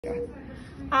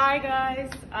Hi guys,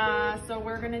 so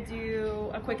we're gonna do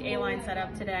a quick A-line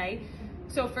setup today.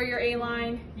 So for your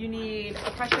A-line, you need a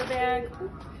pressure bag,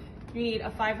 you need a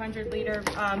 500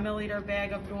 milliliter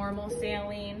bag of normal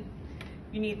saline,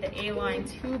 you need the A-line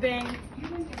tubing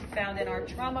found in our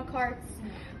trauma carts,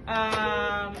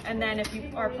 and then if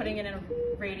you are putting in a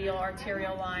radial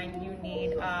arterial line, you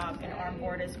need an arm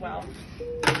board as well.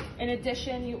 In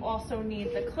addition, you also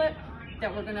need the clip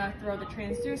that we're gonna throw the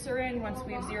transducer in once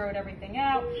we've zeroed everything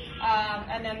out,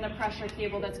 and then the pressure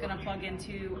cable that's gonna plug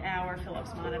into our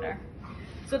Philips monitor.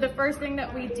 So the first thing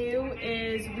that we do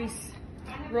is we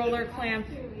roller clamp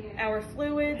our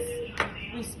fluids,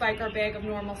 we spike our bag of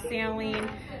normal saline,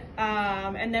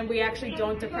 and then we actually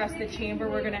don't depress the chamber.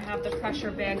 We're gonna have the pressure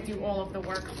bag do all of the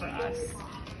work for us.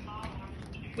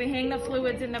 We hang the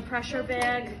fluids in the pressure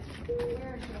bag,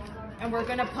 and we're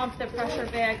gonna pump the pressure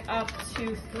bag up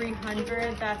to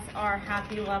 300. That's our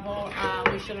happy level.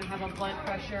 We shouldn't have a blood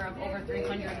pressure of over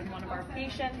 300 in one of our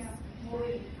patients.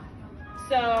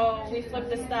 So we flip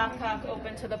the stopcock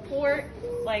open to the port,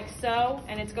 like so,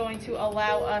 and it's going to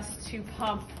allow us to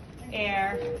pump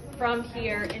air from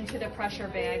here into the pressure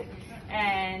bag.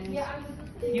 And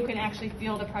you can actually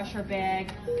feel the pressure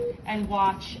bag and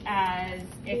watch as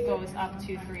it goes up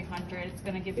to 300. It's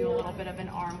gonna give you a little bit of an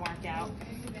arm workout.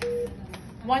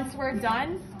 Once we're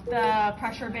done, the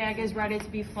pressure bag is ready to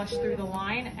be flushed through the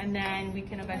line, and then we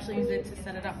can eventually use it to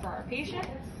set it up for our patient.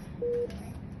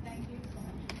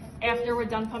 After we're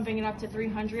done pumping it up to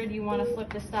 300, you wanna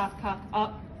flip the stopcock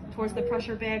up towards the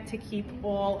pressure bag to keep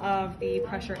all of the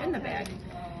pressure in the bag.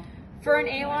 For an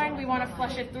A-line, we want to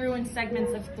flush it through in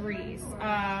segments of 3s.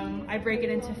 I break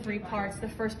it into 3 parts. The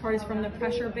first part is from the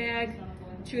pressure bag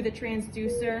to the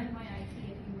transducer.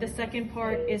 The second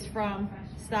part is from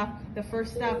the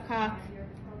first stopcock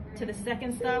to the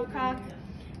second stopcock.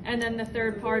 And then the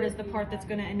third part is the part that's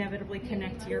going to inevitably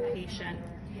connect to your patient.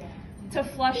 To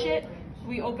flush it,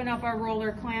 we open up our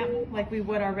roller clamp like we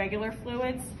would our regular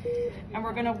fluids, and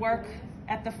we're going to work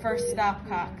at the first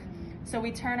stopcock. So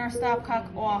we turn our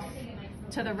stopcock off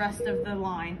to the rest of the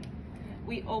line.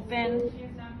 We open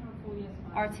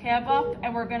our tab up,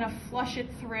 and we're gonna flush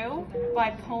it through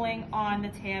by pulling on the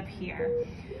tab here.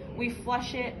 We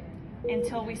flush it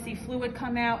until we see fluid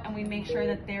come out, and we make sure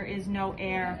that there is no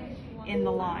air in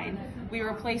the line. We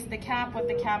replace the cap with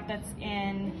the cap that's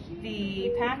in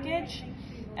the package,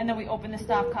 and then we open the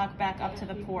stopcock back up to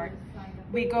the port.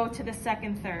 We go to the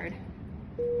second third.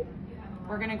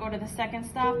 We're gonna go to the second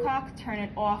stopcock, turn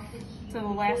it off to the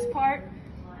last part,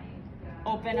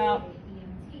 open up,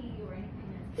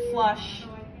 flush,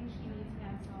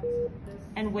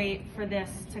 and wait for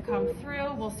this to come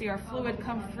through. We'll see our fluid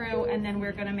come through, and then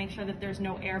we're gonna make sure that there's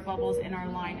no air bubbles in our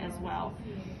line as well.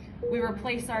 We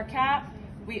replace our cap,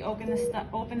 we open the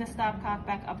stopcock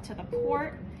back up to the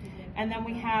port, and then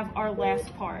we have our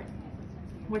last part,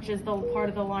 which is the part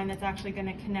of the line that's actually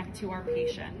gonna connect to our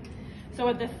patient. So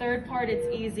at the third part, it's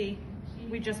easy.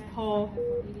 We just pull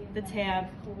the tab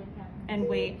and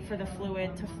wait for the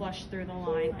fluid to flush through the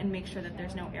line and make sure that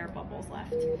there's no air bubbles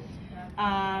left.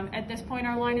 At this point,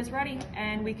 our line is ready,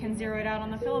 and we can zero it out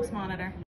on the Philips monitor.